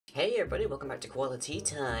Hey everybody, welcome back to Quali-Tea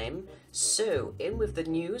time. So, in with the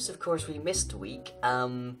news, of course we missed a week.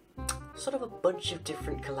 Sort of a bunch of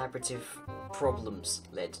different collaborative problems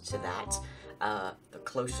led to that. The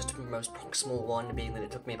closest and most proximal one being that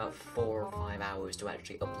it took me about 4 or 5 hours to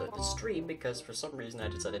actually upload the stream because for some reason I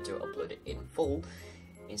decided to upload it in full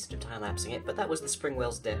instead of time-lapsing it, but that was the Spring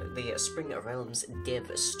Realms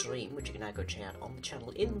dev stream, which you can now go check out on the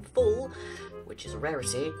channel in full, which is a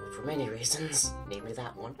rarity for many reasons, namely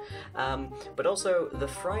that one. But also, the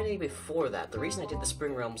Friday before that, the reason I did the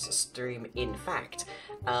Spring Realms stream, in fact,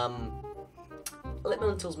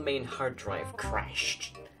 Elemental's main hard drive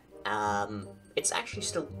crashed. It's actually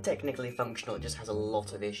still technically functional, it just has a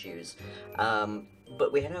lot of issues.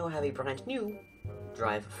 But we now have a brand new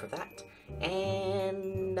drive for that,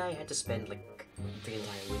 and I had to spend like the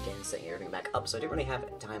entire weekend setting everything back up, so I didn't really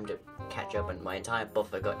have time to catch up, and my entire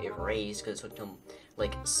buffer got erased because it took until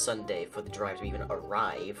like Sunday for the drive to even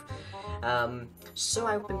arrive. So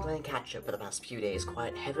I've been playing catch up for the past few days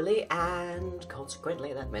quite heavily, and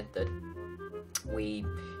consequently that meant that we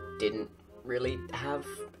didn't really have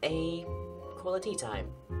a quality time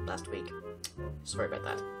last week. Sorry about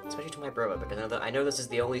that, especially to my brother, because I know this is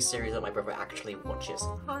the only series that my brother actually watches.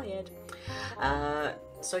 Hi, Ed.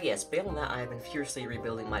 So yes, beyond that, I have been furiously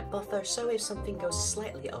rebuilding my buffer, so if something goes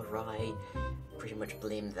slightly awry, pretty much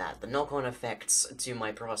blame that. The knock-on effects to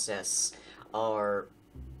my process are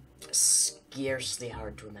scarcely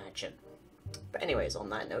hard to imagine. But anyways, on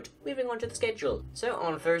that note, moving on to the schedule. So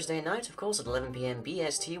on Thursday night, of course, at 11 PM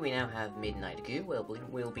BST, we now have Midnight Goo, where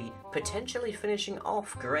we'll be potentially finishing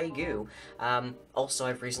off Grey Goo. Also,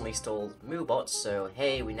 I've recently installed Moobot, so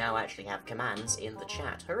hey, we now actually have commands in the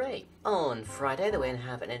chat, hooray! On Friday, we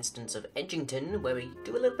have an instance of Edgington, where we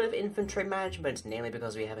do a little bit of infantry management, namely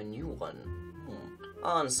because we have a new one.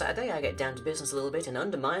 On Saturday, I get down to business a little bit and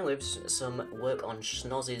undermine with some work on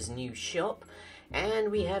Schnozz's new shop.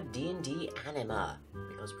 And we have D&D Anima,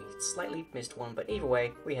 because we slightly missed one, but either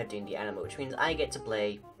way, we have D&D Anima, which means I get to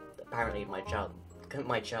play, apparently, my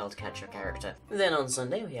child catcher character. Then on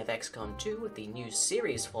Sunday, we have XCOM 2 with the new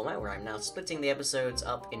series format, where I'm now splitting the episodes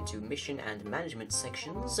up into mission and management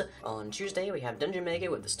sections. On Tuesday, we have Dungeon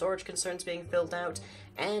Maker with the storage concerns being filled out,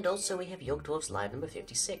 and also we have York Dwarfs Live number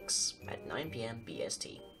 56 at 9 PM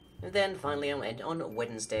BST. And then finally, on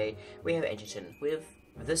Wednesday, we have Edgerton with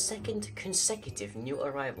the second consecutive new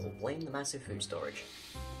arrival, blame the massive food storage.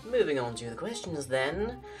 Moving on to the questions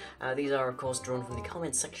then. These are of course drawn from the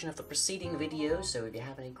comments section of the preceding video, so if you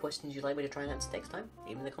have any questions you'd like me to try and answer next time,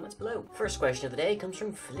 leave them in the comments below. First question of the day comes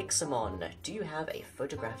from Flixamon. Do you have a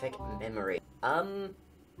photographic memory? I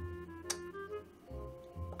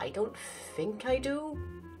don't think I do.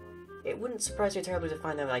 It wouldn't surprise me terribly to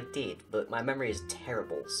find out I did, but my memory is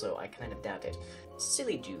terrible, so I kind of doubt it.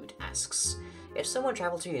 Silly Dude asks, if someone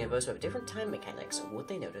traveled to a universe with different time mechanics, would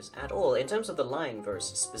they notice at all? In terms of the Lying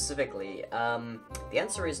Verse specifically, the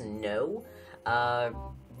answer is no. The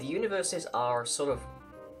universes are sort of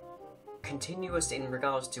continuous in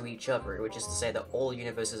regards to each other, which is to say that all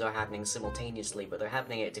universes are happening simultaneously, but they're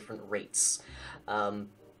happening at different rates.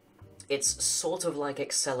 It's sort of like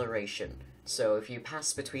acceleration. So if you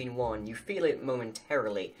pass between one, you feel it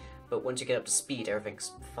momentarily, but once you get up to speed,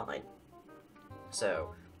 everything's fine.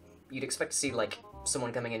 So you'd expect to see, like,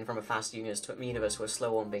 someone coming in from a fast universe to a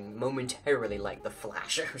slow one being momentarily like the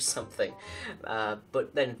Flash or something,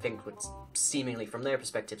 but then things would seemingly, from their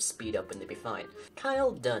perspective, speed up and they'd be fine.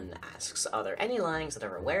 Kyle Dunn asks, are there any Lyings that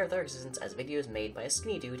are aware of their existence as videos made by a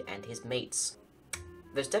skinny dude and his mates?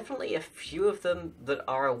 There's definitely a few of them that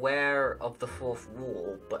are aware of the fourth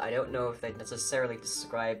wall, but I don't know if they'd necessarily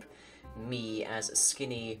describe me as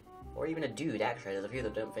skinny, or even a dude, actually. There's a few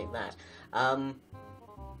that don't think that.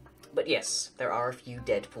 But yes, there are a few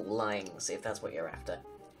Deadpool Lyings, if that's what you're after.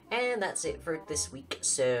 And that's it for this week,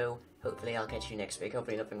 so hopefully I'll catch you next week.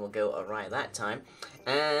 Hopefully nothing will go awry that time.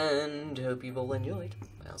 And hope you've all enjoyed.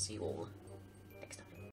 I'll see you all